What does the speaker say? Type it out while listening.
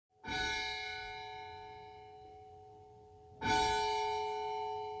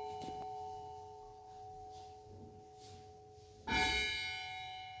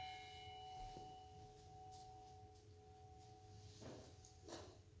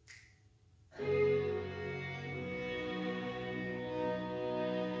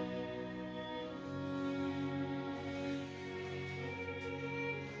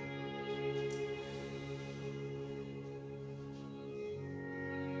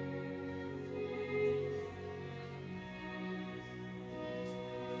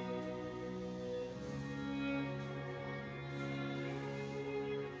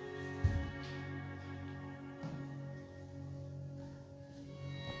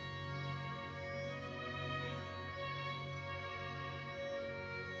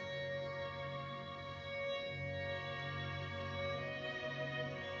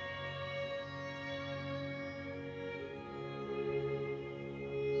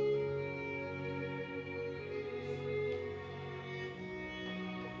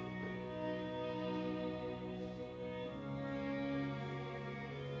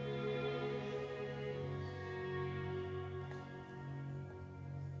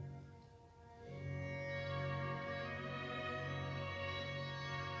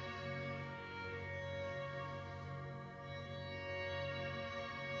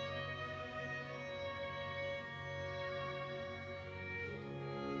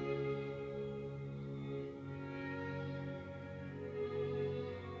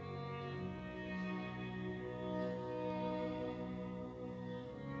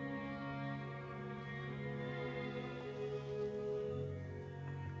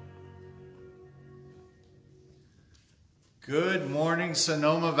Good morning,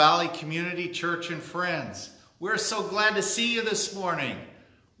 Sonoma Valley Community Church and friends. We're so glad to see you this morning.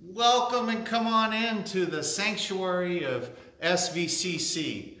 Welcome and come on in to the sanctuary of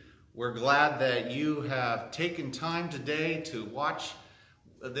SVCC. We're glad that you have taken time today to watch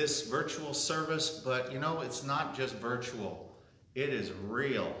this virtual service, but you know, it's not just virtual. It is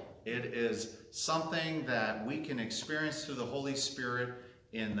real. It is something that we can experience through the Holy Spirit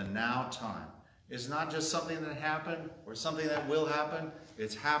in the now time. It's not just something that happened or something that will happen.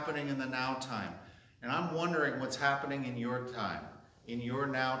 It's happening in the now time. And I'm wondering what's happening in your time, in your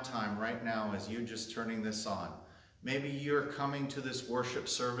now time right now as you're just turning this on. Maybe you're coming to this worship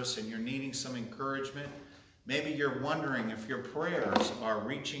service and you're needing some encouragement. Maybe you're wondering if your prayers are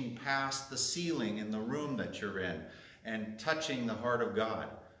reaching past the ceiling in the room that you're in and touching the heart of God.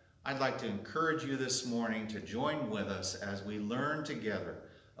 I'd like to encourage you this morning to join with us as we learn together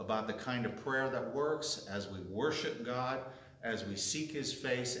about the kind of prayer that works, as we worship God, as we seek His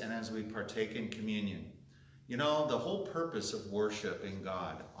face, and as we partake in communion. You know, the whole purpose of worshiping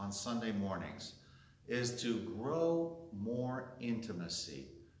God on Sunday mornings is to grow more intimacy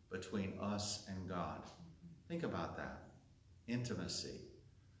between us and God. Think about that. Intimacy.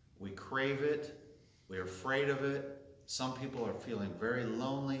 We crave it. We're afraid of it. Some people are feeling very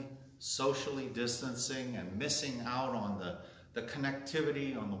lonely, socially distancing, and missing out on the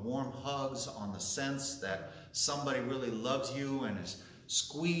connectivity, on the warm hugs, on the sense that somebody really loves you and is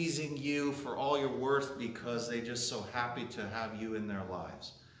squeezing you for all you're worth because they're just so happy to have you in their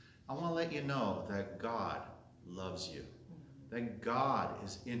lives. I want to let you know that God loves you, that God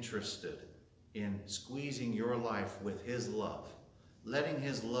is interested in squeezing your life with His love, letting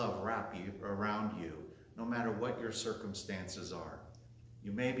His love wrap you around you no matter what your circumstances are.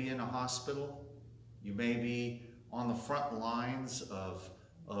 You may be in a hospital, you may be on the front lines of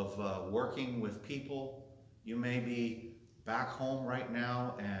working with people. You may be back home right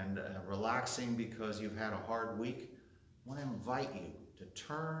now and relaxing because you've had a hard week. I want to invite you to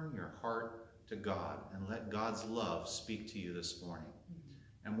turn your heart to God and let God's love speak to you this morning.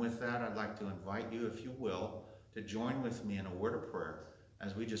 And with that, I'd like to invite you, if you will, to join with me in a word of prayer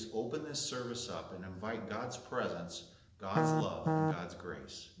as we just open this service up and invite God's presence, God's love, and God's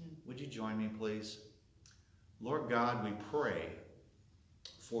grace. Would you join me, please? Lord God, we pray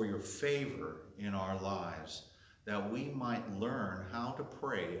for your favor in our lives, that we might learn how to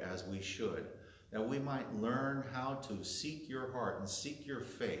pray as we should, that we might learn how to seek your heart and seek your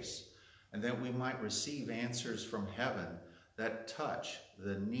face, and that we might receive answers from heaven that touch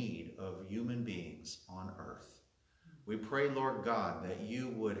the need of human beings on earth. We pray, Lord God, that you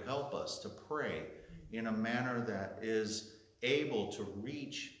would help us to pray in a manner that is able to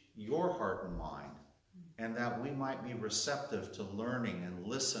reach your heart and mind, and that we might be receptive to learning and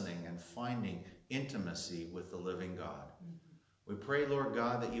listening and finding intimacy with the living God. We pray, Lord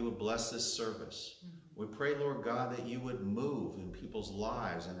God, that you would bless this service. We pray, Lord God, that you would move in people's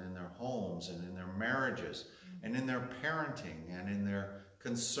lives and in their homes and in their marriages and in their parenting and in their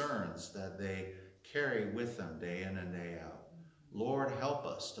concerns that they carry with them day in and day out. Lord, help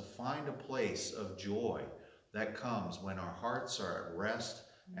us to find a place of joy that comes when our hearts are at rest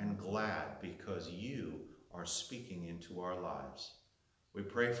and glad because you are speaking into our lives. We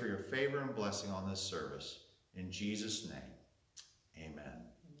pray for your favor and blessing on this service. In Jesus' name, amen.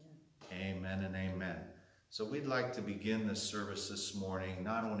 Amen and amen. So we'd like to begin this service this morning,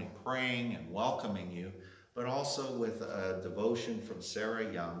 not only praying and welcoming you, but also with a devotion from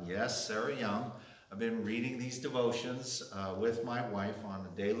Sarah Young. Yes, Sarah Young. I've been reading these devotions with my wife on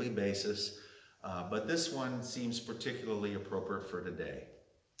a daily basis, but this one seems particularly appropriate for today.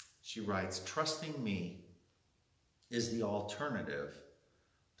 She writes, "Trusting me is the alternative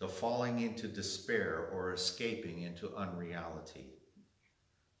to falling into despair or escaping into unreality.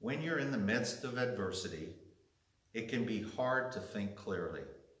 When you're in the midst of adversity, it can be hard to think clearly.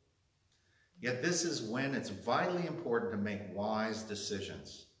 Yet this is when it's vitally important to make wise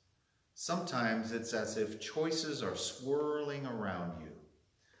decisions. Sometimes it's as if choices are swirling around you,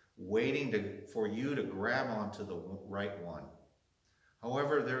 waiting for you to grab onto the right one.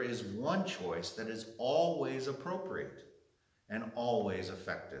 However, there is one choice that is always appropriate and always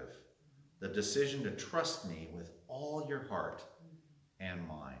effective. The decision to trust me with all your heart and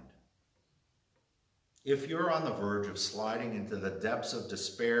mind. If you're on the verge of sliding into the depths of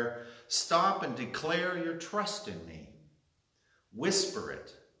despair, stop and declare your trust in me. Whisper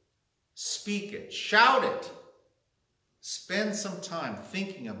it, speak it, shout it. Spend some time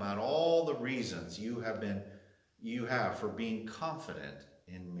thinking about all the reasons you have for being confident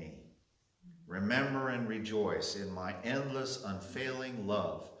in me. Remember and rejoice in my endless, unfailing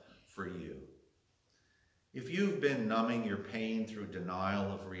love for you. If you've been numbing your pain through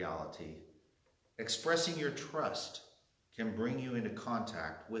denial of reality, expressing your trust can bring you into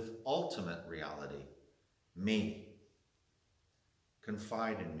contact with ultimate reality, me.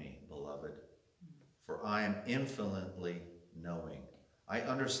 Confide in me, beloved, for I am infinitely knowing. I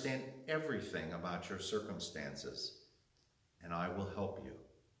understand everything about your circumstances, and I will help you.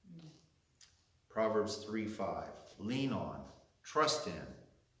 Proverbs 3:5, lean on, trust in,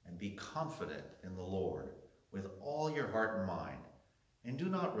 and be confident in the Lord with all your heart and mind, and do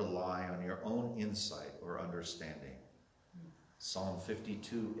not rely on your own insight or understanding. Psalm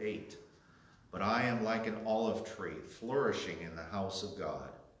 52:8, but I am like an olive tree flourishing in the house of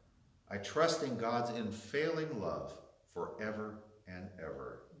God. I trust in God's unfailing love forever and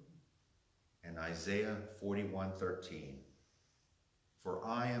ever. And Isaiah 41:13, for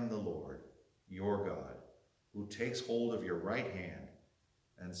I am the Lord, your God, who takes hold of your right hand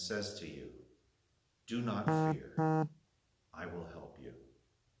and says to you, do not fear, I will help you.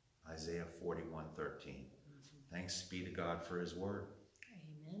 Isaiah 41:13. Thanks be to God for his word.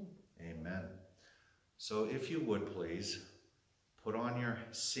 Amen. Amen. So if you would please, put on your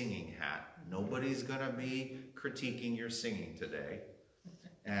singing hat. Nobody's going to be critiquing your singing today.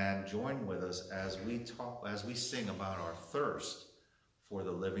 And join with us as we sing about our thirst for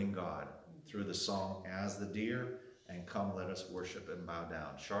the living God through the song As the Deer and Come Let Us Worship and Bow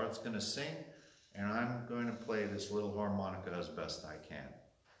Down. Charlotte's going to sing, and I'm going to play this little harmonica as best I can.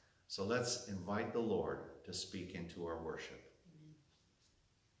 So let's invite the Lord to speak into our worship.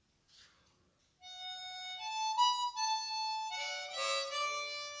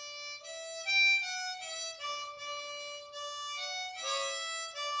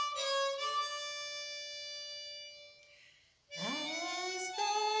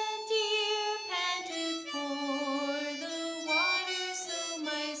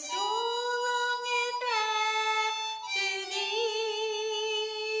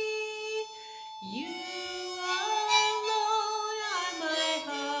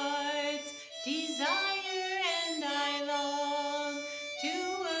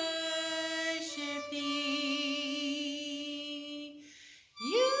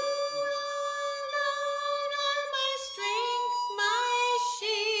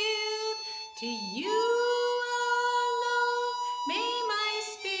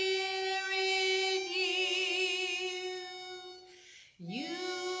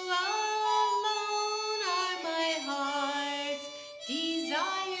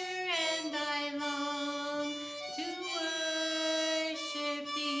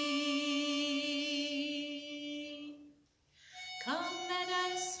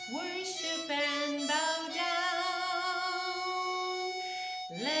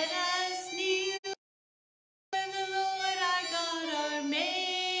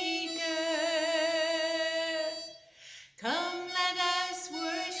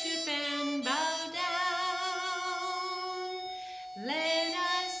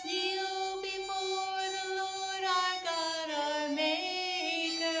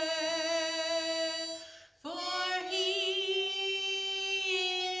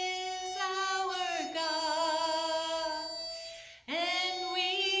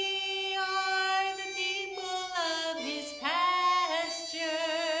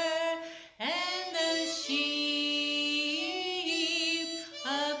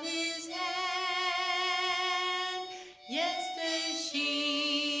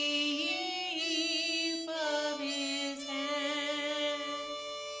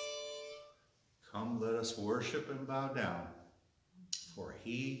 Worship and bow down, for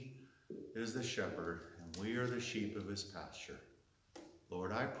he is the shepherd and we are the sheep of his pasture.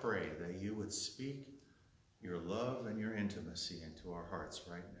 Lord, I pray that you would speak your love and your intimacy into our hearts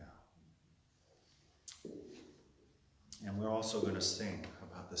right now. And we're also going to sing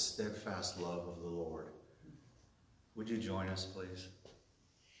about the steadfast love of the Lord. Would you join us, please?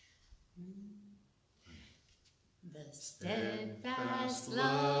 The steadfast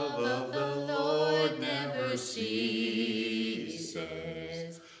love of the Lord never ceases.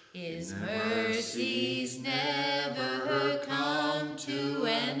 His mercies never come to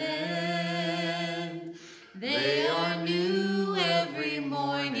an end. They are new every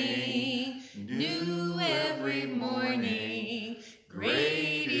morning, new every morning.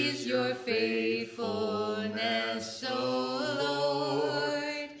 Great is your faithfulness, O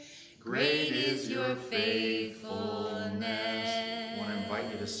Lord. Great is your faithfulness. I want to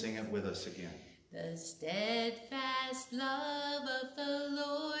invite you to sing it with us again. The steadfast love of the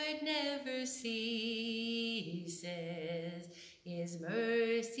Lord never ceases. His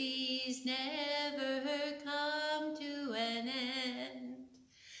mercies never come to an end.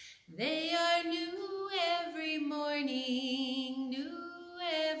 They are new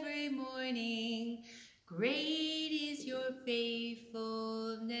Great is your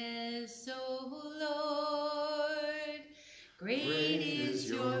faithfulness, O Lord. Great is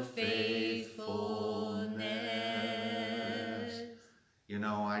your faithfulness. You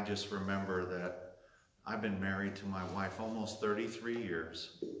know, I just remember that I've been married to my wife almost 33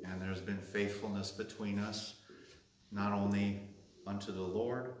 years, and there's been faithfulness between us, not only unto the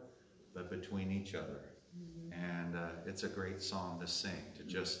Lord, but between each other. And it's a great song to sing, to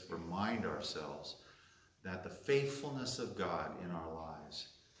just remind ourselves that the faithfulness of God in our lives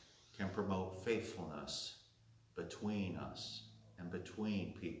can promote faithfulness between us and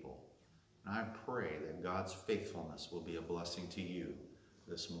between people. And I pray that God's faithfulness will be a blessing to you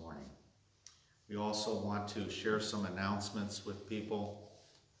this morning. We also want to share some announcements with people.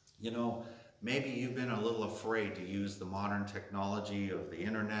 You know, maybe you've been a little afraid to use the modern technology of the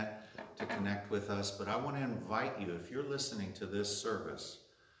internet to connect with us, but I want to invite you, if you're listening to this service,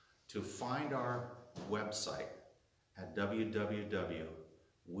 to find our website at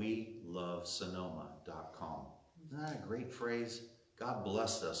www.welovesonoma.com. Isn't that a great phrase? God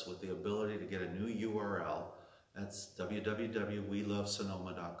blessed us with the ability to get a new URL. That's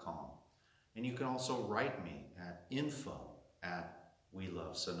www.welovesonoma.com. And you can also write me at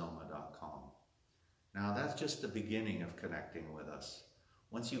info@welovesonoma.com. Now that's just the beginning of connecting with us.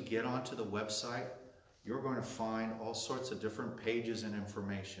 Once you get onto the website, you're going to find all sorts of different pages and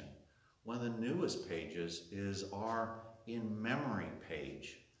information. One of the newest pages is our In Memory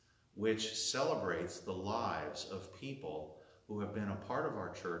page, which celebrates the lives of people who have been a part of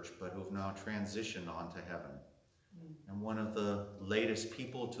our church but who have now transitioned on to heaven. And one of the latest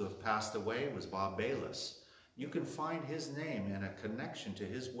people to have passed away was Bob Bayless. You can find his name and a connection to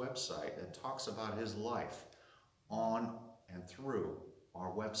his website that talks about his life on and through our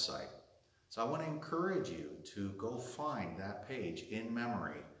website. So I want to encourage you to go find that page, In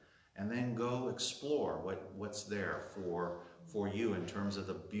Memory, and then go explore what's there for you in terms of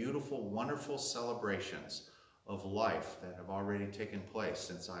the beautiful, wonderful celebrations of life that have already taken place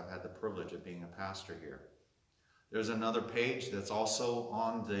since I've had the privilege of being a pastor here. There's another page that's also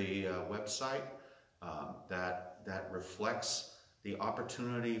on the website that reflects the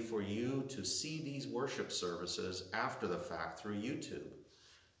opportunity for you to see these worship services after the fact through YouTube.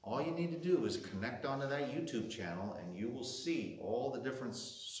 All you need to do is connect onto that YouTube channel and you will see all the different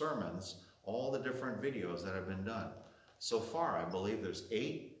sermons, all the different videos that have been done. So far, I believe there's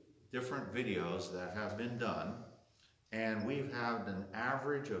 8 different videos that have been done, and we've had an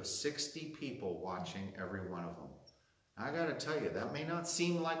average of 60 people watching every one of them. I got to tell you, that may not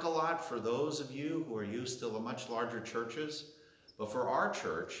seem like a lot for those of you who are used to much larger churches, but for our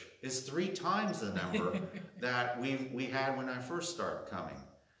church, it's 3 times the number that we had when I first started coming.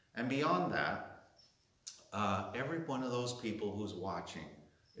 And beyond that, every one of those people who's watching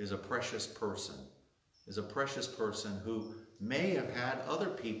is a precious person, who may have had other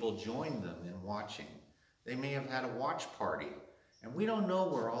people join them in watching. They may have had a watch party. And we don't know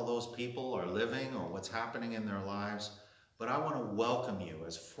where all those people are living or what's happening in their lives, but I want to welcome you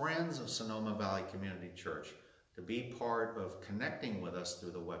as friends of Sonoma Valley Community Church to be part of connecting with us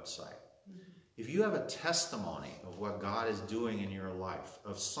through the website. If you have a testimony of what God is doing in your life,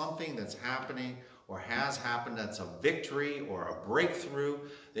 of something that's happening or has happened that's a victory or a breakthrough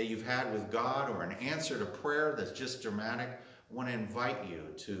that you've had with God, or an answer to prayer that's just dramatic, I want to invite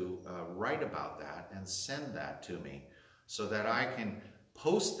you to write about that and send that to me so that I can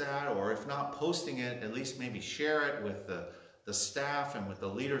post that, or if not posting it, at least maybe share it with the staff and with the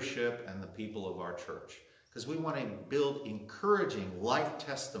leadership and the people of our church. Because we want to build encouraging life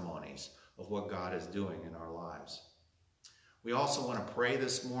testimonies of what God is doing in our lives. We also want to pray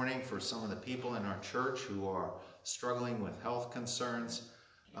this morning for some of the people in our church who are struggling with health concerns.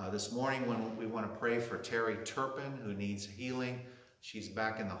 This morning we want to pray for Terry Turpin, who needs healing. She's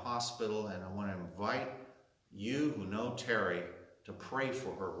back in the hospital, and I want to invite you who know Terry to pray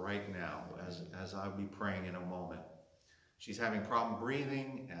for her right now as I'll be praying in a moment. She's having problem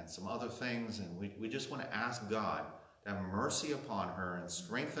breathing and some other things, and we just want to ask God to have mercy upon her and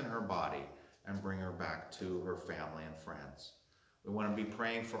strengthen her body and bring her back to her family and friends. We want to be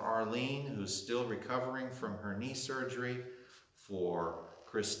praying for Arlene, who's still recovering from her knee surgery, for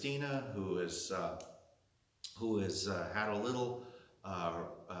Christina, who has had a little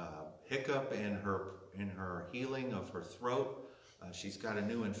hiccup in her healing of her throat. She's got a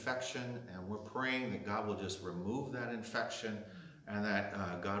new infection, and we're praying that God will just remove that infection and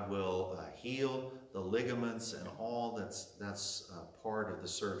that God will heal the ligaments and all that's part of the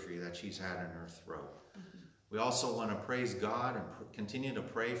surgery that she's had in her throat. We also want to praise God and continue to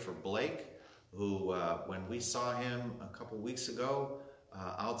pray for Blake, who when we saw him a couple weeks ago,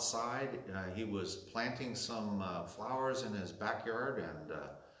 outside. He was planting some flowers in his backyard,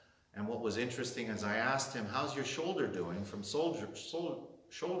 and what was interesting is I asked him, "How's your shoulder doing from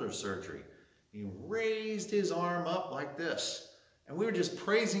shoulder surgery?" He raised his arm up like this. And we were just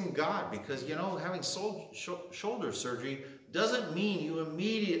praising God because, you know, having shoulder surgery doesn't mean you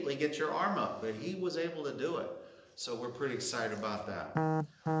immediately get your arm up, but he was able to do it. So we're pretty excited about that.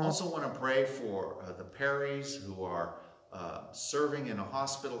 Also want to pray for the Perrys who are serving in a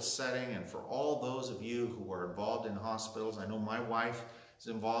hospital setting, and for all those of you who are involved in hospitals. I know my wife is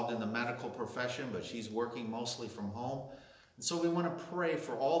involved in the medical profession, but she's working mostly from home. And so we want to pray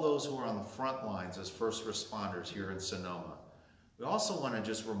for all those who are on the front lines as first responders here in Sonoma. We also want to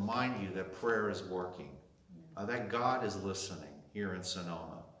just remind you that prayer is working, that God is listening here in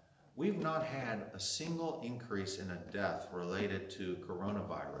Sonoma. We've not had a single increase in a death related to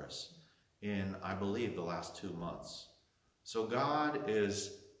coronavirus in, I believe, the last 2 months. So God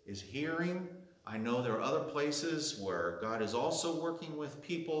is hearing. I know there are other places where God is also working with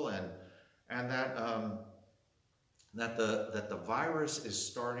people, and that the virus is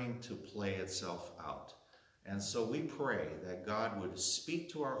starting to play itself out. And so we pray that God would speak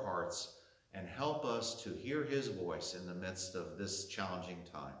to our hearts and help us to hear his voice in the midst of this challenging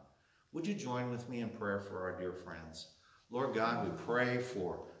time. Would you join with me in prayer for our dear friends? Lord God, we pray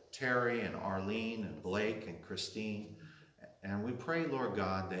for Terry and Arlene and Blake and Christine. And we pray, Lord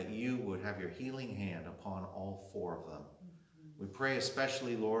God, that you would have your healing hand upon all 4 of them. We pray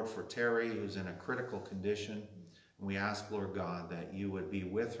especially, Lord, for Terry, who's in a critical condition. And we ask, Lord God, that you would be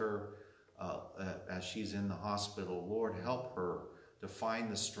with her as she's in the hospital. Lord, help her to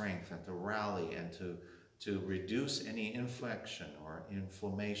find the strength and to rally and to reduce any infection or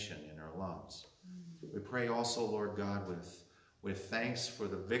inflammation in her lungs. We pray also, Lord God, with thanks for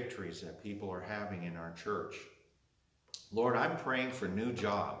the victories that people are having in our church. Lord, I'm praying for new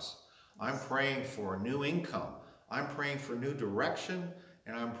jobs. I'm praying for new income. I'm praying for new direction,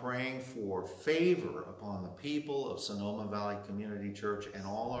 and I'm praying for favor upon the people of Sonoma Valley Community Church and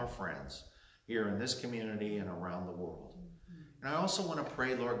all our friends here in this community and around the world. And I also want to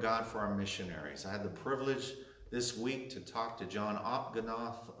pray, Lord God, for our missionaries. I had the privilege this week to talk to John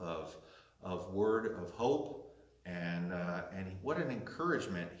Opganoth of Word of Hope, and what an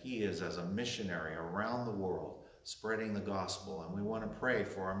encouragement he is as a missionary around the world, spreading the gospel. And we want to pray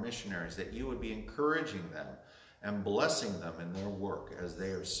for our missionaries that you would be encouraging them and blessing them in their work as they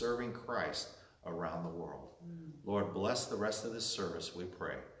are serving Christ around the world. Lord, bless the rest of this service, we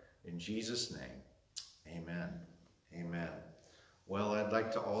pray. In Jesus' name, amen. Amen. Well, I'd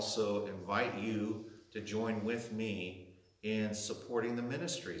like to also invite you to join with me in supporting the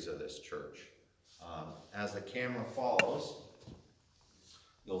ministries of this church. As the camera follows,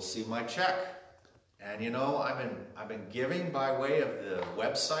 you'll see my check. And you know, I've been giving by way of the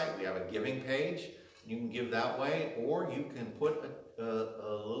website. We have a giving page. You can give that way, or you can put a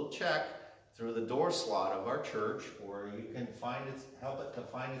little check through the door slot of our church, or you can help it to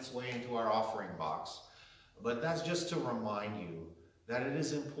find its way into our offering box. But that's just to remind you that it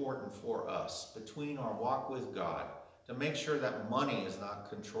is important for us, between our walk with God, to make sure that money is not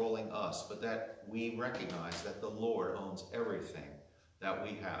controlling us, but that we recognize that the Lord owns everything that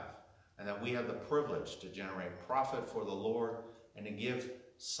we have, and that we have the privilege to generate profit for the Lord and to give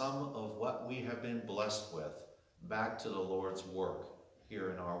some of what we have been blessed with back to the Lord's work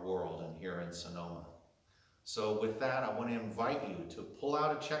here in our world and here in Sonoma. So with that, I want to invite you to pull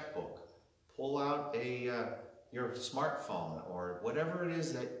out a checkbook, pull out your smartphone, or whatever it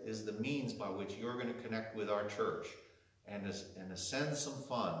is that is the means by which you're going to connect with our church, and to send some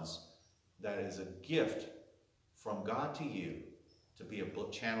funds that is a gift from God to you to be a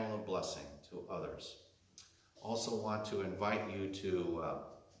channel of blessing to others. Also want to invite you to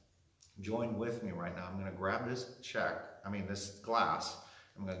join with me right now. I'm going to grab this glass.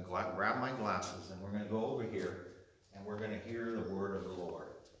 I'm going to grab my glasses, and we're going to go over here, and we're going to hear the word of the Lord.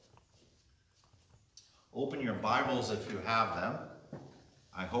 Open your Bibles if you have them.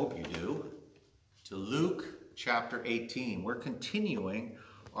 I hope you do. To Luke chapter 18. We're continuing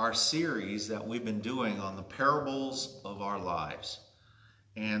our series that we've been doing on the parables of our lives.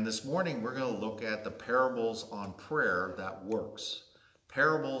 And this morning we're going to look at the parables on prayer that works.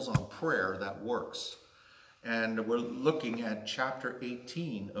 Parables on prayer that works. And we're looking at chapter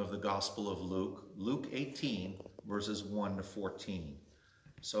 18 of the Gospel of Luke. Luke 18, verses 1 to 14.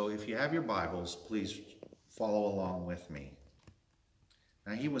 So if you have your Bibles, please follow along with me.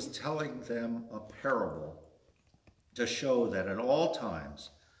 Now he was telling them a parable to show that at all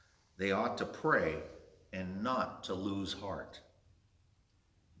times they ought to pray and not to lose heart.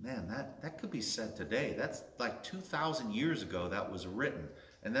 Man, that could be said today. That's like 2,000 years ago that was written.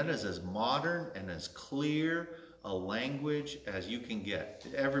 And that is as modern and as clear a language as you can get.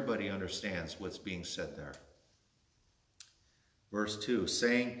 Everybody understands what's being said there. Verse 2,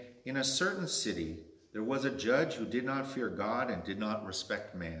 saying, in a certain city there was a judge who did not fear God and did not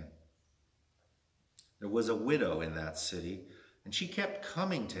respect man. There was a widow in that city, and she kept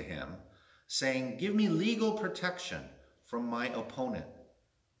coming to him, saying, give me legal protection from my opponent.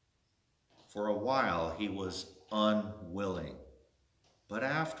 For a while he was unwilling. But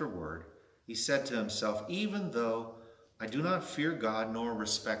afterward he said to himself, even though I do not fear God nor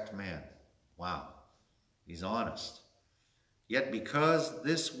respect man. Wow, he's honest. Yet because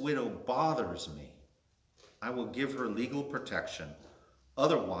this widow bothers me, I will give her legal protection.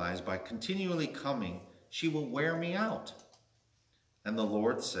 Otherwise, by continually coming, she will wear me out. And the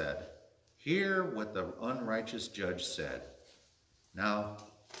Lord said, hear what the unrighteous judge said. Now,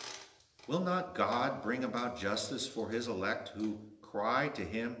 will not God bring about justice for his elect who cry to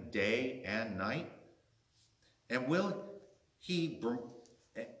him day and night? And will he,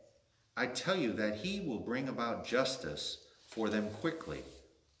 I tell you that he will bring about justice for them quickly.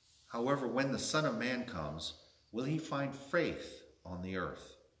 However, when the Son of Man comes, will he find faith on the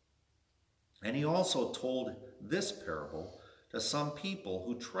earth? And he also told this parable to some people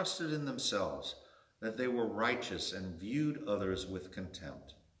who trusted in themselves that they were righteous and viewed others with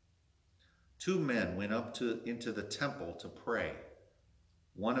contempt. 2 men went up into the temple to pray,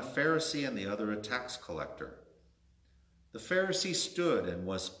 one a Pharisee and the other a tax collector. The Pharisee stood and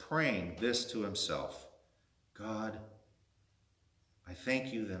was praying this to himself, God, I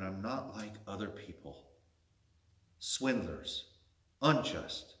thank you that I'm not like other people, swindlers,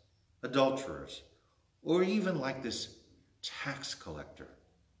 unjust, adulterers, or even like this tax collector.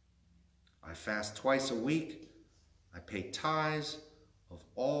 I fast twice a week. I pay tithes of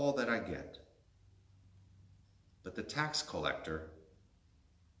all that I get. But the tax collector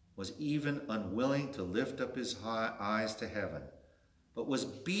was even unwilling to lift up his eyes to heaven, but was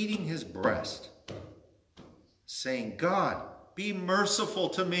beating his breast, saying, God, be merciful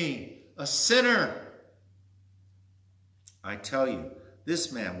to me, a sinner. I tell you,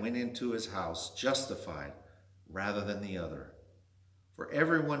 this man went into his house justified rather than the other. For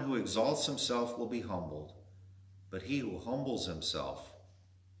everyone who exalts himself will be humbled, but he who humbles himself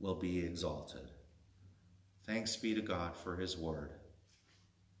will be exalted. Thanks be to God for his word.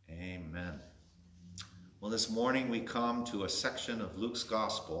 Amen. Well, this morning we come to a section of Luke's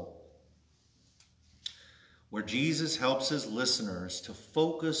gospel where Jesus helps his listeners to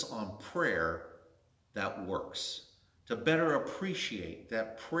focus on prayer that works, to better appreciate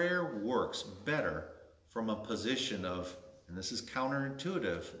that prayer works better from a position of, and this is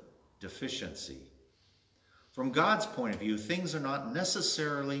counterintuitive, deficiency. From God's point of view, things are not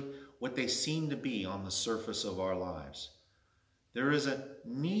necessarily what they seem to be on the surface of our lives. There is a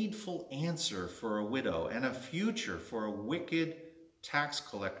needful answer for a widow and a future for a wicked tax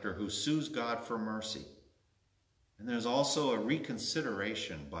collector who sues God for mercy. And there's also a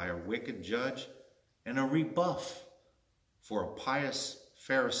reconsideration by a wicked judge and a rebuff for a pious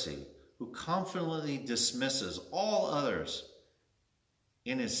Pharisee who confidently dismisses all others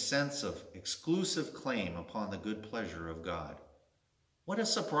in his sense of exclusive claim upon the good pleasure of God. What a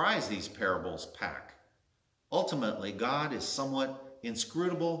surprise these parables pack. Ultimately, God is somewhat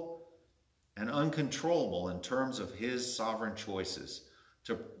inscrutable and uncontrollable in terms of his sovereign choices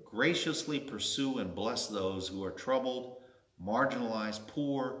to graciously pursue and bless those who are troubled, marginalized,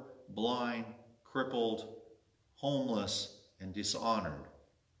 poor, blind, crippled, homeless, and dishonored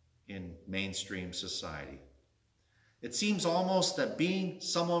in mainstream society. It seems almost that being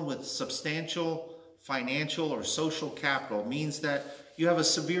someone with substantial financial or social capital means that you have a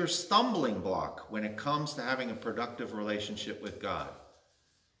severe stumbling block when it comes to having a productive relationship with God.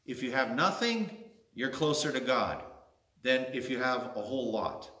 If you have nothing, you're closer to God than if you have a whole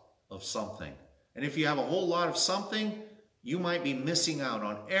lot of something. And if you have a whole lot of something, you might be missing out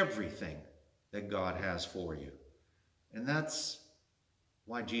on everything that God has for you. And that's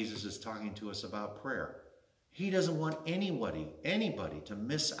why Jesus is talking to us about prayer. He doesn't want anybody to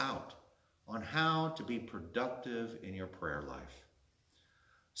miss out on how to be productive in your prayer life.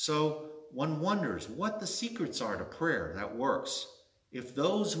 So one wonders what the secrets are to prayer that works if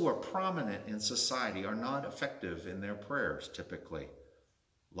those who are prominent in society are not effective in their prayers typically.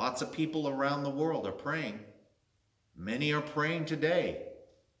 Lots of people around the world are praying. Many are praying today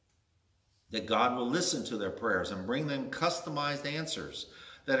that God will listen to their prayers and bring them customized answers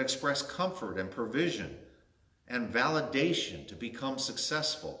that express comfort and provision and validation to become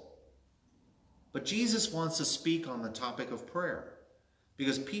successful. But Jesus wants to speak on the topic of prayer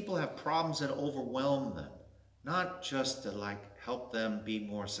because people have problems that overwhelm them, not just to help them be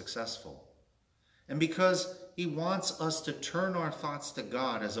more successful. And because he wants us to turn our thoughts to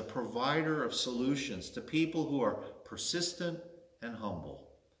God as a provider of solutions to people who are persistent and humble.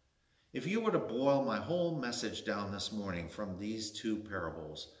 If you were to boil my whole message down this morning from these two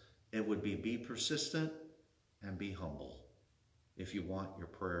parables, it would be persistent and be humble if you want your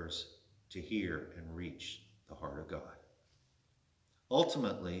prayers to hear and reach the heart of God.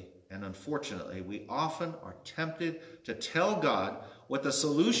 Ultimately, and unfortunately, we often are tempted to tell God what the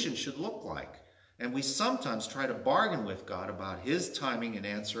solution should look like. And we sometimes try to bargain with God about his timing in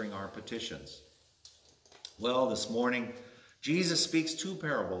answering our petitions. Well, this morning, Jesus speaks two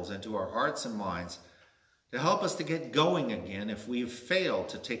parables into our hearts and minds to help us to get going again if we've failed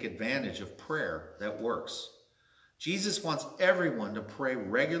to take advantage of prayer that works. Jesus wants everyone to pray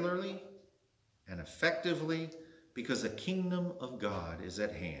regularly and effectively because the kingdom of God is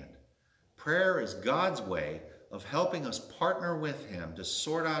at hand. Prayer is God's way of helping us partner with him to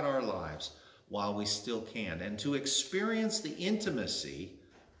sort out our lives while we still can, and to experience the intimacy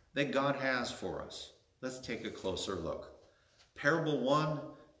that God has for us. Let's take a closer look. Parable 1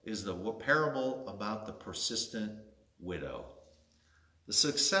 is the parable about the persistent widow. The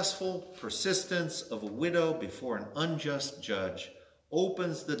successful persistence of a widow before an unjust judge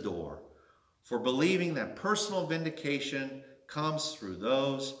opens the door for believing that personal vindication comes through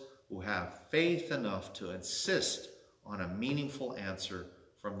those who have faith enough to insist on a meaningful answer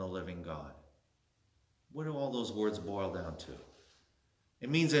from the living God. What do all those words boil down to? It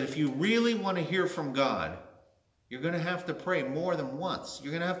means that if you really want to hear from God, you're going to have to pray more than once.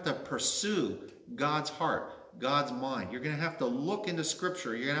 You're going to have to pursue God's heart, God's mind. You're going to have to look into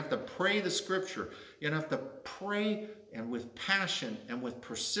Scripture. You're going to have to pray the Scripture. You're going to have to pray and with passion and with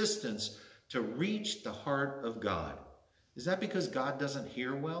persistence to reach the heart of God. Is that because God doesn't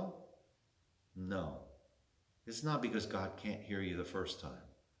hear well? No. It's not because God can't hear you the first time.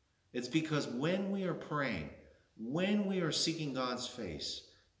 It's because when we are praying, when we are seeking God's face,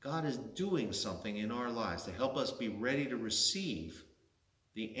 God is doing something in our lives to help us be ready to receive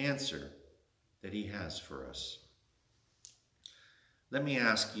the answer that he has for us. Let me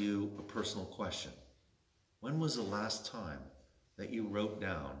ask you a personal question. When was the last time that you wrote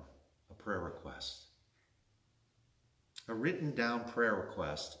down a prayer request? A written down prayer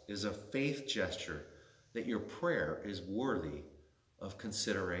request is a faith gesture that your prayer is worthy of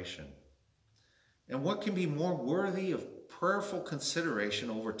consideration. And what can be more worthy of prayerful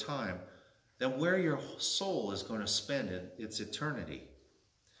consideration over time than where your soul is going to spend its eternity?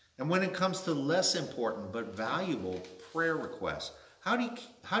 And when it comes to less important but valuable prayer requests, how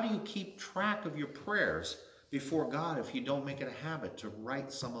do you keep track of your prayers before God if you don't make it a habit to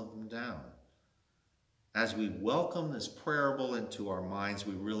write some of them down? As we welcome this parable into our minds,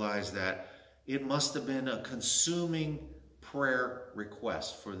 we realize that it must have been a consuming prayer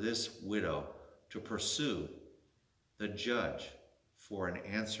request for this widow to pursue the judge for an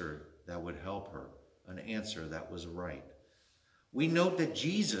answer that would help her, an answer that was right. We note that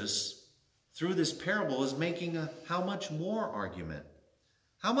Jesus, through this parable, is making a how much more argument.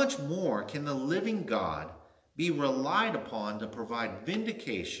 How much more can the living God be relied upon to provide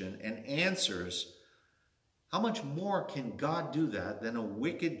vindication and answers? How much more can God do that than a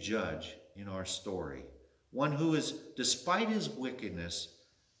wicked judge in our story? One who is, despite his wickedness,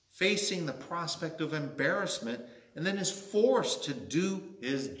 facing the prospect of embarrassment and then is forced to do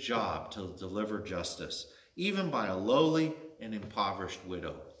his job to deliver justice, even by a lowly and impoverished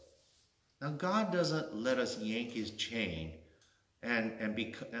widow. Now, God doesn't let us yank his chain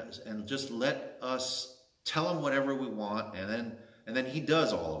and just let us tell him whatever we want, and then he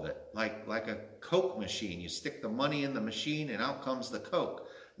does all of it, like a Coke machine. You stick the money in the machine and out comes the Coke.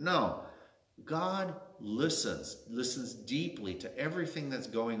 No, God listens deeply to everything that's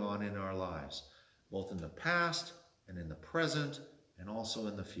going on in our lives, both in the past and in the present and also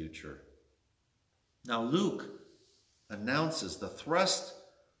in the future. Now, Luke announces the thrust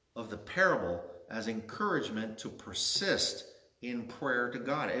of the parable as encouragement to persist in prayer to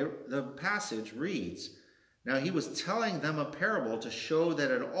God. The passage reads, "Now he was telling them a parable to show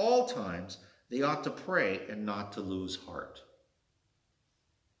that at all times they ought to pray and not to lose heart."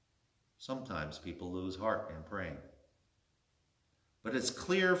 Sometimes people lose heart in praying. But it's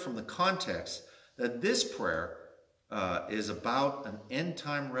clear from the context that this prayer is about an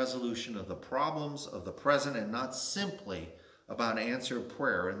end-time resolution of the problems of the present and not simply about answered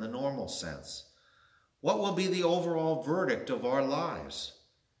prayer in the normal sense. What will be the overall verdict of our lives?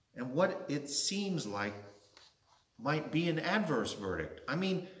 And what it seems like might be an adverse verdict. I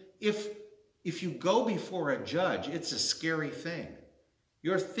mean, if you go before a judge, it's a scary thing.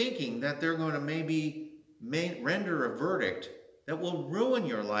 You're thinking that they're going to maybe render a verdict that will ruin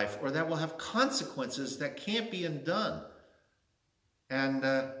your life or that will have consequences that can't be undone. And,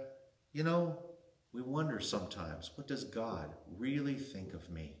 we wonder sometimes, what does God really think of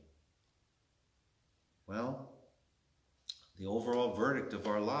me? Well, the overall verdict of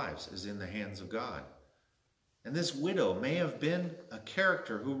our lives is in the hands of God. And this widow may have been a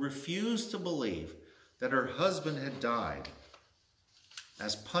character who refused to believe that her husband had died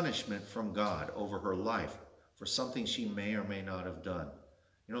as punishment from God over her life for something she may or may not have done.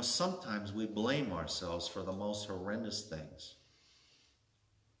 Sometimes we blame ourselves for the most horrendous things.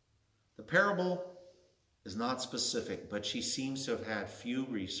 The parable is not specific, but she seems to have had few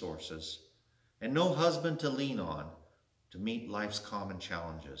resources and no husband to lean on to meet life's common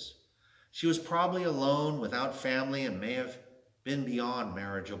challenges. She was probably alone, without family, and may have been beyond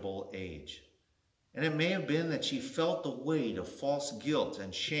marriageable age. And it may have been that she felt the weight of false guilt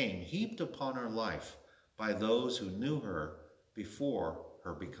and shame heaped upon her life by those who knew her before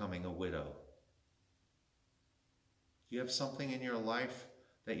her becoming a widow. Do you have something in your life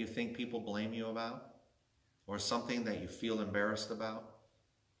that you think people blame you about? Or something that you feel embarrassed about?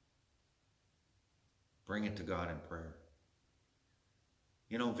 Bring it to God in prayer.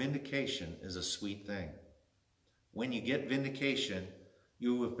 Vindication is a sweet thing. When you get vindication,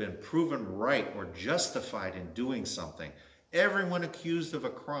 you have been proven right or justified in doing something. Everyone accused of a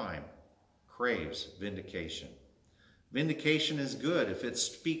crime craves vindication. Vindication is good if it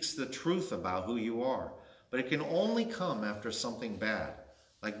speaks the truth about who you are, but it can only come after something bad,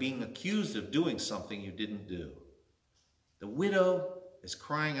 like being accused of doing something you didn't do. The widow is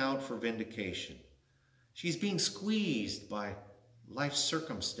crying out for vindication. She's being squeezed by life's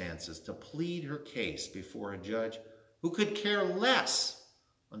circumstances to plead her case before a judge who could care less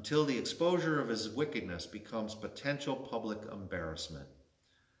until the exposure of his wickedness becomes potential public embarrassment.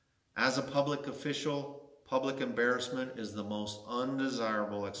 As a public official, public embarrassment is the most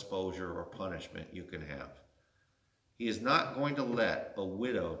undesirable exposure or punishment you can have. He is not going to let a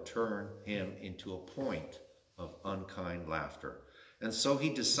widow turn him into a point of unkind laughter. And so he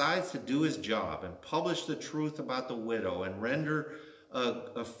decides to do his job and publish the truth about the widow and render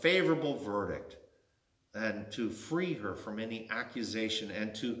a favorable verdict and to free her from any accusation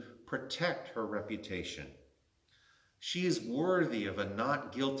and to protect her reputation. She is worthy of a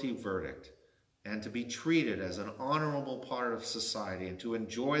not guilty verdict and to be treated as an honorable part of society and to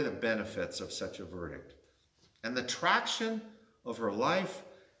enjoy the benefits of such a verdict. And the traction of her life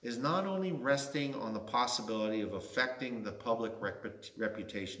is not only resting on the possibility of affecting the public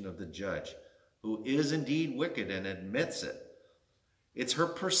reputation of the judge, who is indeed wicked and admits it. It's her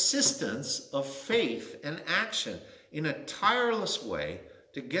persistence of faith and action in a tireless way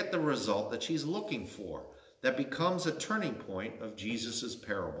to get the result that she's looking for that becomes a turning point of Jesus'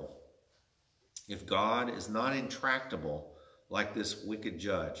 parable. If God is not intractable like this wicked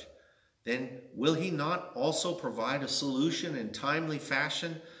judge, then will he not also provide a solution in timely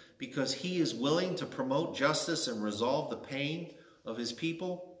fashion because he is willing to promote justice and resolve the pain of his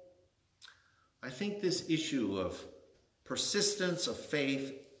people? I think this issue of persistence of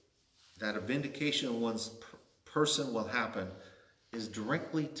faith, that a vindication of one's person will happen, is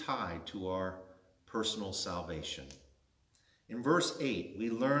directly tied to our personal salvation. In verse 8, we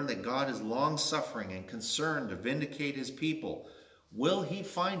learn that God is long-suffering and concerned to vindicate his people. Will he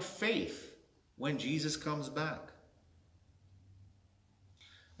find faith when Jesus comes back?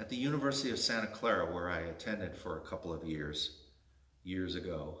 At the University of Santa Clara, where I attended for a couple of years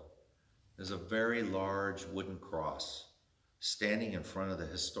ago, there's a very large wooden cross standing in front of the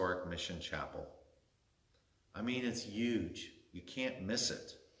historic mission chapel. I mean, it's huge. You can't miss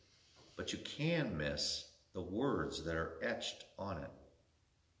it. But you can miss the words that are etched on it.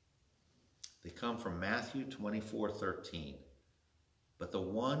 They come from Matthew 24:13. But the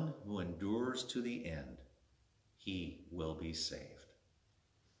one who endures to the end, he will be saved.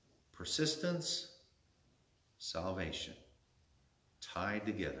 Persistence, salvation, tied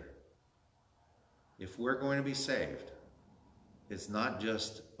together. If we're going to be saved, it's not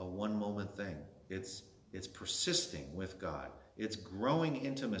just a one-moment thing. It's persisting with God. It's growing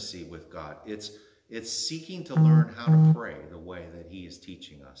intimacy with God. It's seeking to learn how to pray the way that he is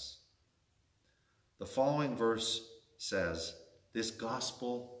teaching us. The following verse says, "This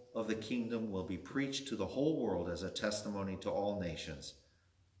gospel of the kingdom will be preached to the whole world as a testimony to all nations,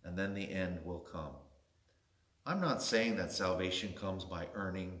 and then the end will come." I'm not saying that salvation comes by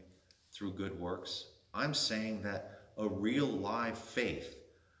earning through good works. I'm saying that a real live faith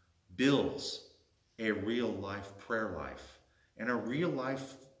builds a real life prayer life. And a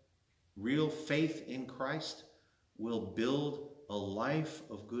real faith in Christ will build a life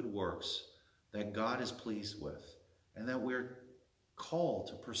of good works that God is pleased with, and that we're called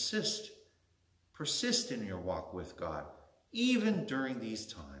to persist in your walk with God, even during these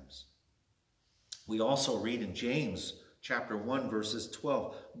times. We also read in James chapter 1, verses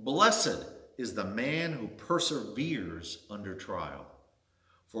 12, "Blessed is the man who perseveres under trial.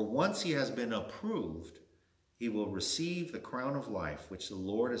 For once he has been approved, he will receive the crown of life which the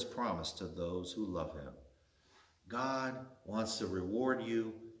Lord has promised to those who love him." God wants to reward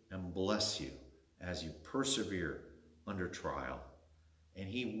you and bless you as you persevere under trial. And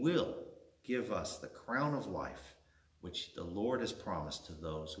he will give us the crown of life which the Lord has promised to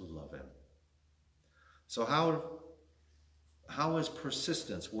those who love him. So how is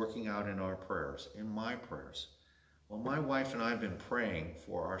persistence working out in our prayers, in my prayers? Well, my wife and I have been praying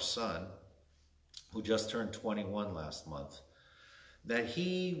for our son, who just turned 21 last month, that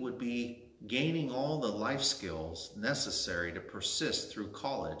he would be gaining all the life skills necessary to persist through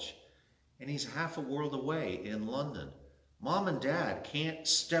college. And he's half a world away in London. Mom and Dad can't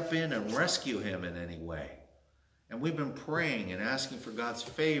step in and rescue him in any way. And we've been praying and asking for God's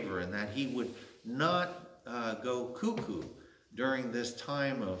favor and that he would not go cuckoo during this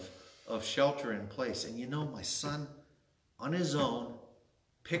time of shelter in place. And you know, my son, on his own,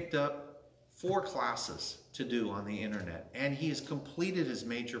 picked up 4 classes to do on the internet. And he has completed his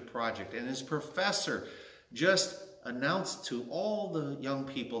major project. And his professor just announced to all the young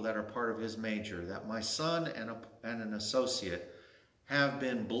people that are part of his major that my son and an associate have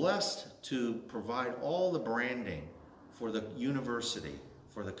been blessed to provide all the branding for the university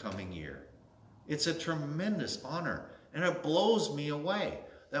for the coming year. It's a tremendous honor, and it blows me away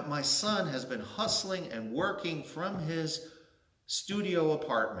that my son has been hustling and working from his studio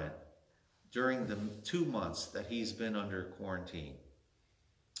apartment during the 2 months that he's been under quarantine.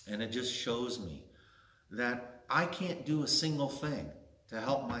 And it just shows me that I can't do a single thing to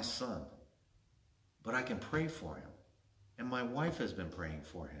help my son, but I can pray for him. And my wife has been praying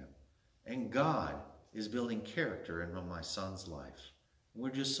for him. And God is building character in my son's life. We're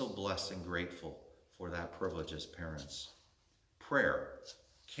just so blessed and grateful for that privilege as parents. Prayer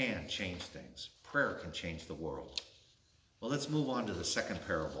can change things. Prayer can change the world. Well, let's move on to the second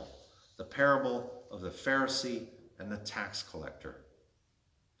parable, the parable of the Pharisee and the tax collector.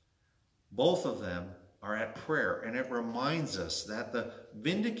 Both of them are at prayer, and it reminds us that the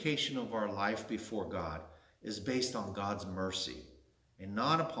vindication of our life before God is based on God's mercy and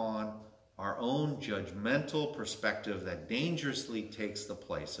not upon our own judgmental perspective that dangerously takes the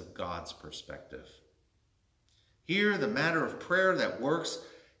place of God's perspective. Here, the matter of prayer that works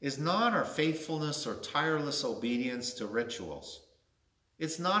is not our faithfulness or tireless obedience to rituals.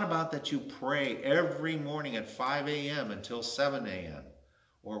 It's not about that you pray every morning at 5 a.m. until 7 a.m.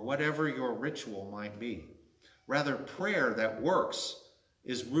 or whatever your ritual might be. Rather, prayer that works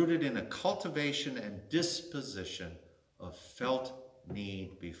is rooted in a cultivation and disposition of felt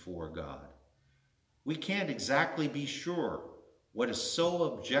need before God. We can't exactly be sure what is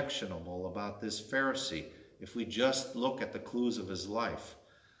so objectionable about this Pharisee if we just look at the clues of his life.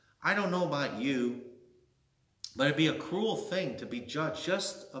 I don't know about you, but it'd be a cruel thing to be judged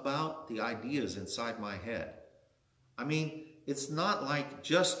just about the ideas inside my head. I mean, it's not like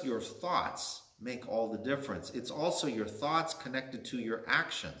just your thoughts make all the difference. It's also your thoughts connected to your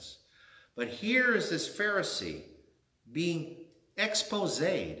actions. But here is this Pharisee being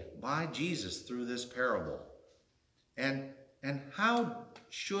exposed by Jesus through this parable. And how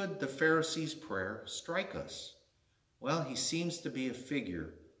should the Pharisee's prayer strike us? Well, he seems to be a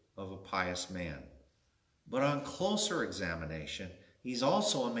figure of a pious man. But on closer examination, he's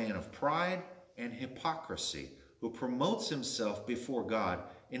also a man of pride and hypocrisy who promotes himself before God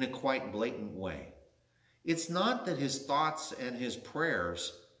in a quite blatant way. It's not that his thoughts and his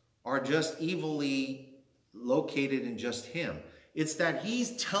prayers are just evilly located in just him. It's that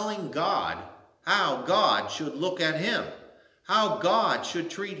he's telling God how God should look at him, how God should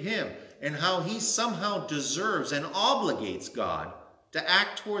treat him, and how he somehow deserves and obligates God to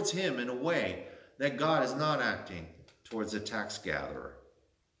act towards him in a way that God is not acting towards a tax gatherer.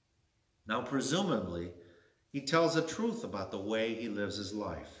 Now, presumably, he tells the truth about the way he lives his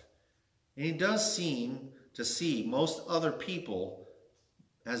life. And he does seem to see most other people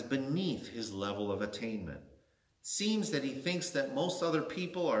as beneath his level of attainment. It seems that he thinks that most other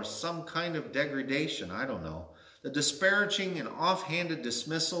people are some kind of degradation. I don't know. The disparaging and offhanded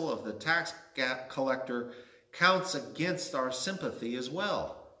dismissal of the tax collector counts against our sympathy as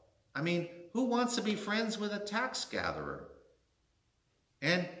well. I mean, who wants to be friends with a tax gatherer?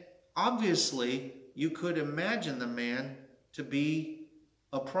 And obviously, you could imagine the man to be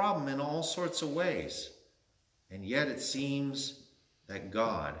a problem in all sorts of ways. And yet it seems that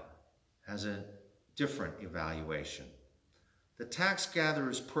God has a different evaluation. The tax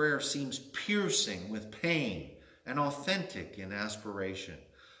gatherer's prayer seems piercing with pain and authentic in aspiration.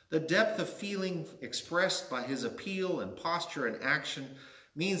 The depth of feeling expressed by his appeal and posture and action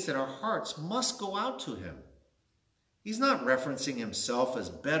means that our hearts must go out to him. He's not referencing himself as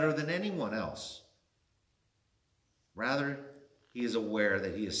better than anyone else. Rather, he is aware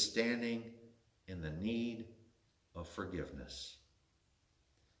that he is standing in the need of forgiveness.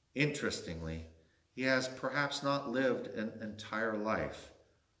 Interestingly, he has perhaps not lived an entire life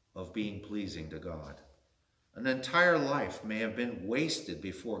of being pleasing to God. An entire life may have been wasted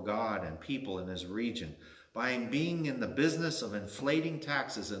before God and people in his region by being in the business of inflating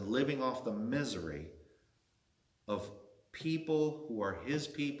taxes and living off the misery of people who are his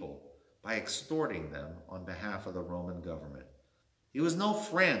people by extorting them on behalf of the Roman government. He was no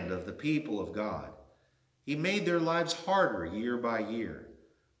friend of the people of God. He made their lives harder year by year.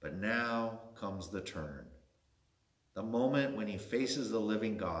 But now comes the turn, the moment when he faces the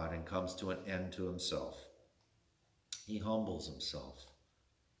living God and comes to an end to himself. He humbles himself,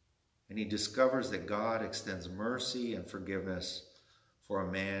 and he discovers that God extends mercy and forgiveness for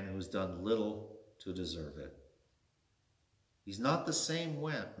a man who's done little to deserve it. He's not the same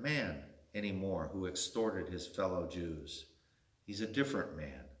man anymore who extorted his fellow Jews. He's a different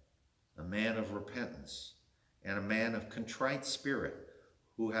man, a man of repentance and a man of contrite spirit,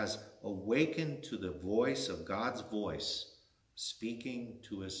 who has awakened to the voice of God's voice speaking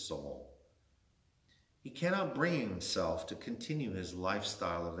to his soul. He cannot bring himself to continue his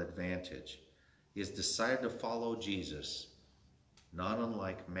lifestyle of advantage. He has decided to follow Jesus, not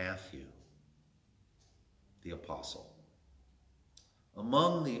unlike Matthew, the apostle.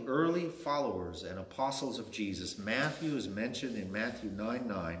 Among the early followers and apostles of Jesus, Matthew is mentioned in Matthew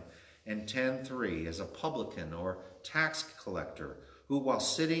 9:9 and 10:3 as a publican or tax collector who, while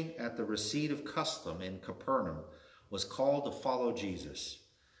sitting at the receipt of custom in Capernaum, was called to follow Jesus.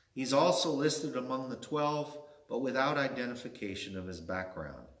 He's also listed among the 12, but without identification of his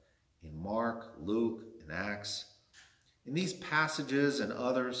background, in Mark, Luke, and Acts. In these passages and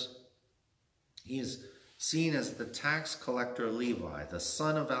others, he is seen as the tax collector Levi, the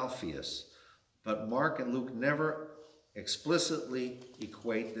son of Alphaeus, but Mark and Luke never explicitly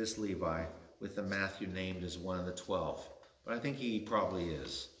equate this Levi with the Matthew named as one of the 12. But I think he probably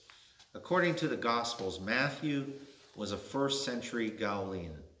is. According to the Gospels, Matthew was a first-century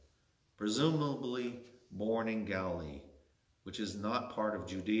Galilean, presumably born in Galilee, which is not part of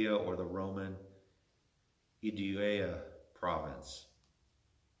Judea or the Roman Idumea province.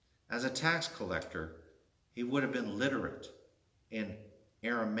 As a tax collector, he would have been literate in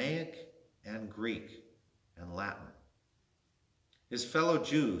Aramaic and Greek and Latin. His fellow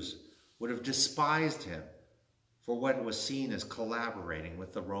Jews would have despised him for what was seen as collaborating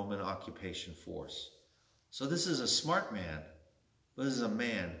with the Roman occupation force. So this is a smart man, but this is a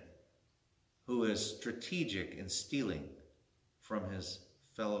man who is strategic in stealing from his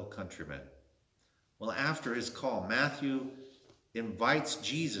fellow countrymen. Well, after his call, Matthew invites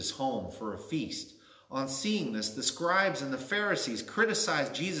Jesus home for a feast. On seeing this, the scribes and the Pharisees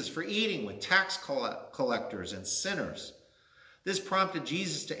criticized Jesus for eating with tax collectors and sinners. This prompted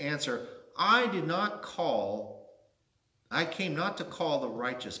Jesus to answer, I came not to call the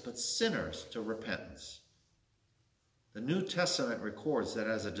righteous, but sinners to repentance. The New Testament records that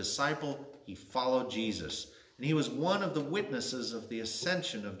as a disciple, he followed Jesus, and he was one of the witnesses of the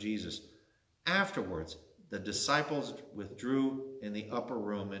ascension of Jesus. Afterwards, the disciples withdrew in the upper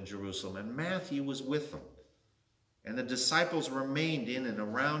room in Jerusalem, and Matthew was with them. And the disciples remained in and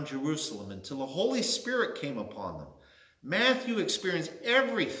around Jerusalem until the Holy Spirit came upon them. Matthew experienced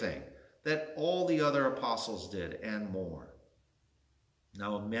everything that all the other apostles did and more.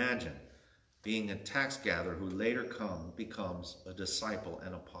 Now imagine being a tax gatherer who later becomes a disciple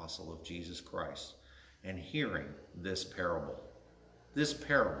and apostle of Jesus Christ, and hearing this parable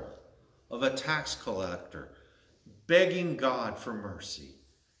of a tax collector begging God for mercy,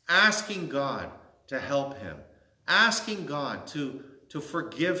 asking God to help him, asking God to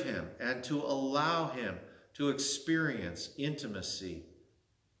forgive him and to allow him to experience intimacy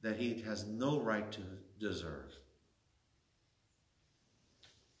that he has no right to deserve.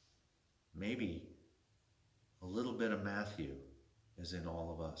 Maybe a little bit of Matthew is in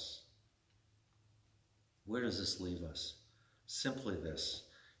all of us. Where does this leave us? Simply this: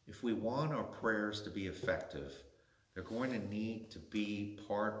 if we want our prayers to be effective, they're going to need to be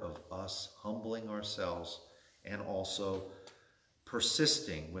part of us humbling ourselves and also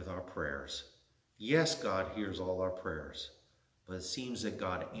persisting with our prayers. Yes, God hears all our prayers, but it seems that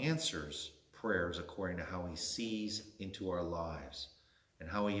God answers prayers according to how he sees into our lives. and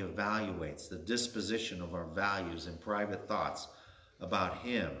how he evaluates the disposition of our values and private thoughts about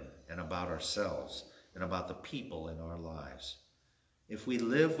him and about ourselves and about the people in our lives. If we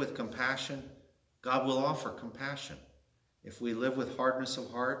live with compassion, God will offer compassion. If we live with hardness of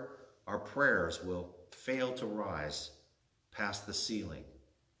heart, our prayers will fail to rise past the ceiling.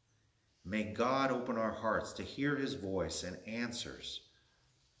 May God open our hearts to hear his voice and answer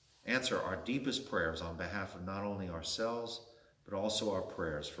our deepest prayers on behalf of not only ourselves, but also our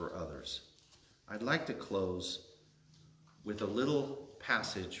prayers for others. I'd like to close with a little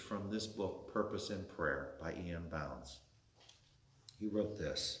passage from this book, Purpose in Prayer, by Ian Bounds. He wrote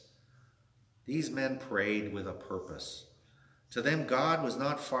this: "These men prayed with a purpose. To them, God was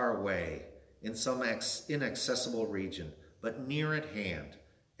not far away in some inaccessible region, but near at hand,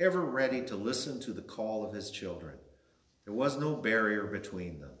 ever ready to listen to the call of his children. There was no barrier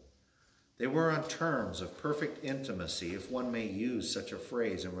between them. They were on terms of perfect intimacy, if one may use such a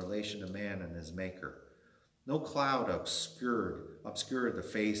phrase in relation to man and his maker. No cloud obscured the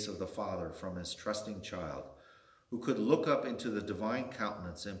face of the Father from his trusting child, who could look up into the divine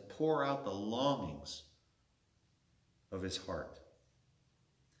countenance and pour out the longings of his heart.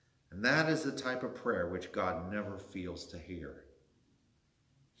 And that is the type of prayer which God never fails to hear.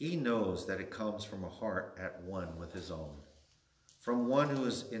 He knows that it comes from a heart at one with his own, from one who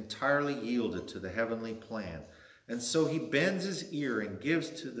is entirely yielded to the heavenly plan. And so he bends his ear and gives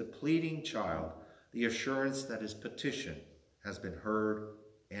to the pleading child the assurance that his petition has been heard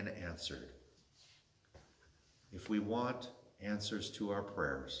and answered. If we want answers to our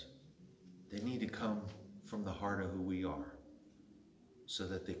prayers, they need to come from the heart of who we are, so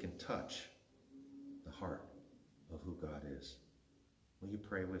that they can touch the heart of who God is. Will you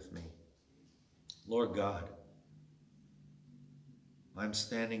pray with me? Lord God, I'm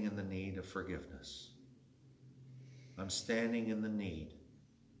standing in the need of forgiveness. I'm standing in the need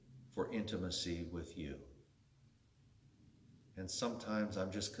for intimacy with you. And sometimes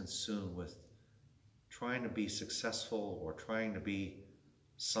I'm just consumed with trying to be successful or trying to be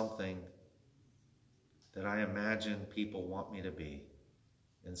something that I imagine people want me to be,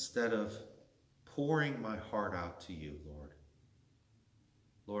 instead of pouring my heart out to you, Lord.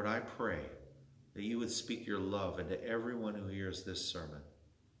 Lord, I pray that you would speak your love into everyone who hears this sermon,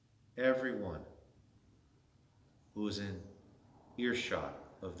 everyone who is in earshot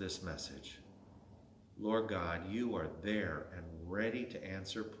of this message. Lord God, you are there and ready to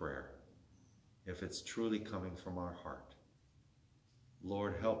answer prayer if it's truly coming from our heart.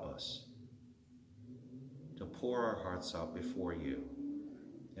 Lord, help us to pour our hearts out before you,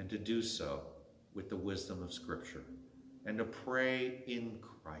 and to do so with the wisdom of Scripture, and to pray in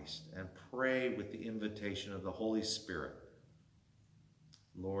Christ, and pray with the invitation of the Holy Spirit.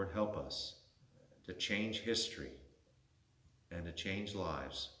 Lord, help us to change history and to change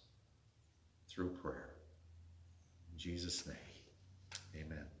lives through prayer. In Jesus' name,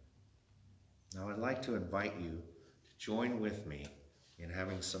 amen. Now I'd like to invite you to join with me in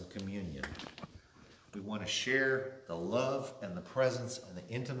having some communion. We want to share the love and the presence and the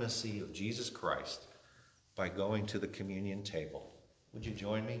intimacy of Jesus Christ by going to the communion table. Would you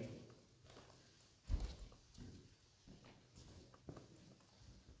join me?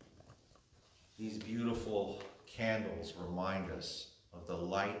 These beautiful candles remind us of the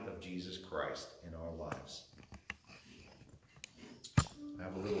light of Jesus Christ in our lives. I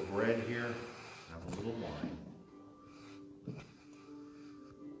have a little bread here, I have a little wine.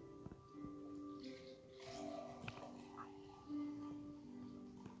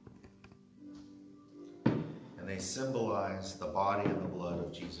 And they symbolize the body and the blood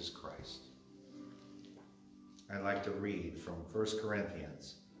of Jesus Christ. I'd like to read from 1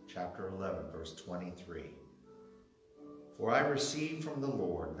 Corinthians chapter 11, verse 23. For I received from the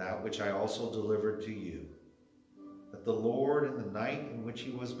Lord that which I also delivered to you, that the Lord, in the night in which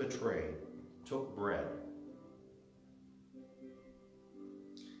he was betrayed, took bread.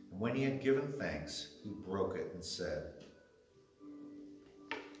 And when he had given thanks, he broke it and said,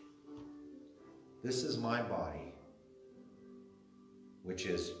 This is my body, which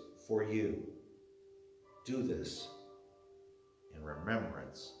is for you. Do this in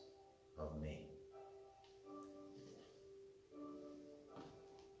remembrance of me.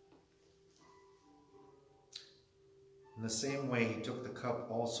 In the same way, he took the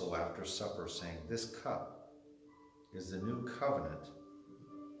cup also after supper, saying, This cup is the new covenant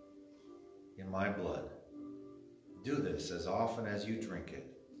in my blood. Do this as often as you drink it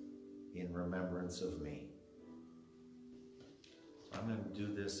in remembrance of me. I'm going to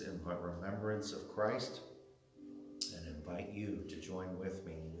do this in remembrance of Christ and invite you to join with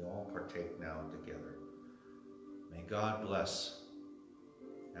me. We all partake now together. May God bless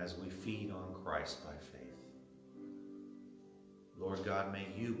as we feed on Christ by faith. Lord God, may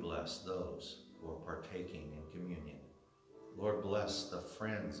you bless those who are partaking in communion. Lord, bless the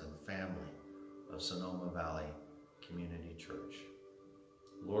friends and family of Sonoma Valley Community Church.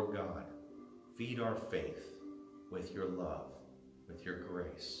 Lord God, feed our faith with your love, with your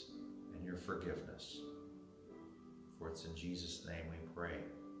grace, and your forgiveness. For it's in Jesus' name we pray.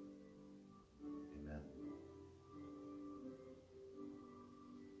 Amen.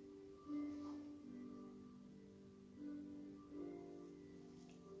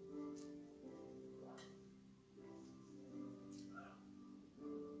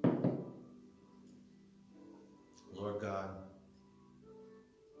 Lord God,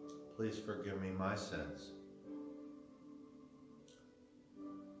 please forgive me my sins.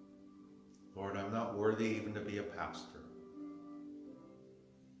 Lord, I'm not worthy even to be a pastor.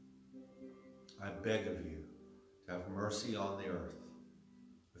 I beg of you to have mercy on the earth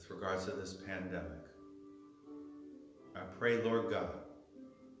with regards to this pandemic. I pray, Lord God,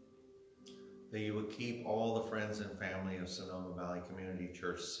 that you would keep all the friends and family of Sonoma Valley Community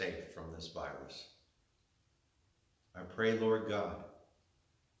Church safe from this virus. I pray, Lord God,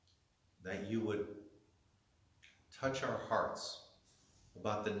 that you would touch our hearts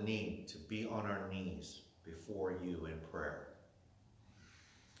about the need to be on our knees before you in prayer.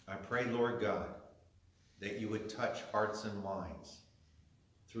 I pray, Lord God, that you would touch hearts and minds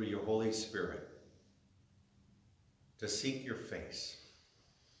through your Holy Spirit to seek your face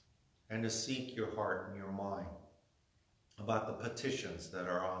and to seek your heart and your mind about the petitions that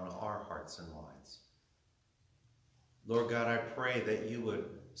are on our hearts and minds. Lord God, I pray that you would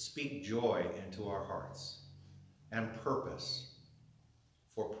speak joy into our hearts and purpose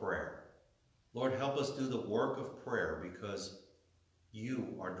for prayer. Lord, help us do the work of prayer because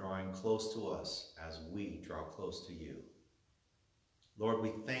you are drawing close to us as we draw close to you. Lord,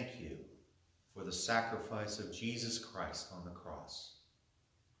 we thank you for the sacrifice of Jesus Christ on the cross.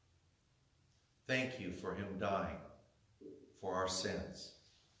 Thank you for him dying for our sins.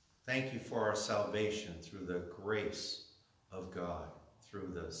 Thank you for our salvation through the grace of God,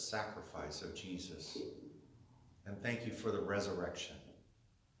 through the sacrifice of Jesus. And thank you for the resurrection,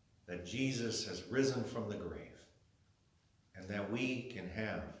 that Jesus has risen from the grave, and that we can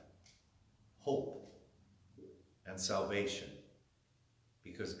have hope and salvation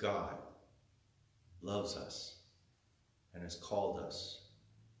because God loves us and has called us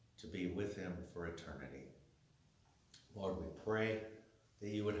to be with him for eternity. Lord, we pray that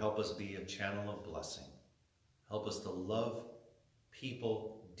you would help us be a channel of blessing. Help us to love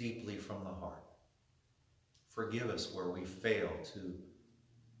people deeply from the heart. Forgive us where we fail to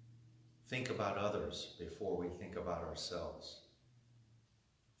think about others before we think about ourselves.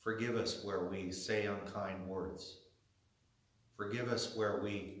 Forgive us where we say unkind words. Forgive us where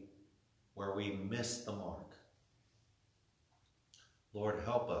we miss the mark. Lord,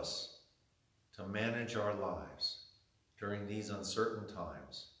 help us to manage our lives during these uncertain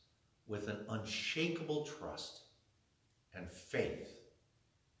times with an unshakable trust and faith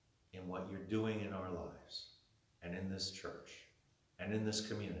in what you're doing in our lives and in this church and in this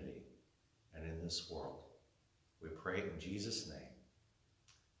community and in this world. We pray in Jesus' name.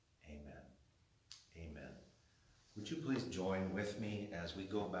 Amen. Amen. Would you please join with me as we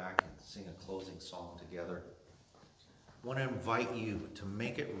go back and sing a closing song together? I want to invite you to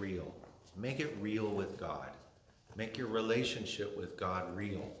make it real. Make it real with God. Make your relationship with God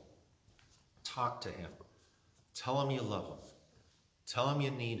real. Talk to him. Tell him you love him. Tell him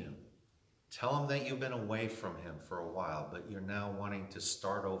you need him. Tell him that you've been away from him for a while, but you're now wanting to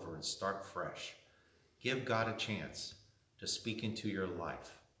start over and start fresh. Give God a chance to speak into your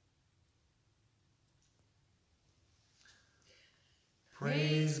life.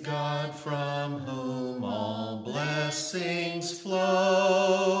 Praise God from whom all blessings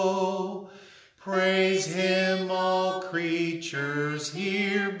flow. Praise him, all creatures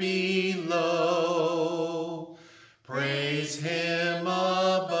here below. Praise him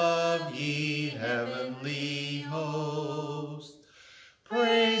above, ye heavenly host.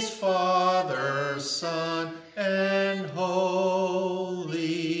 Praise Father, Son, and Holy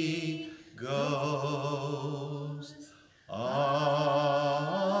Ghost. Amen.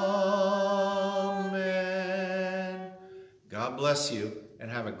 God bless you, and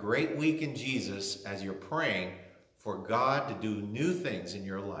have a great week in Jesus as you're praying for God to do new things in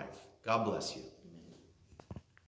your life. God bless you.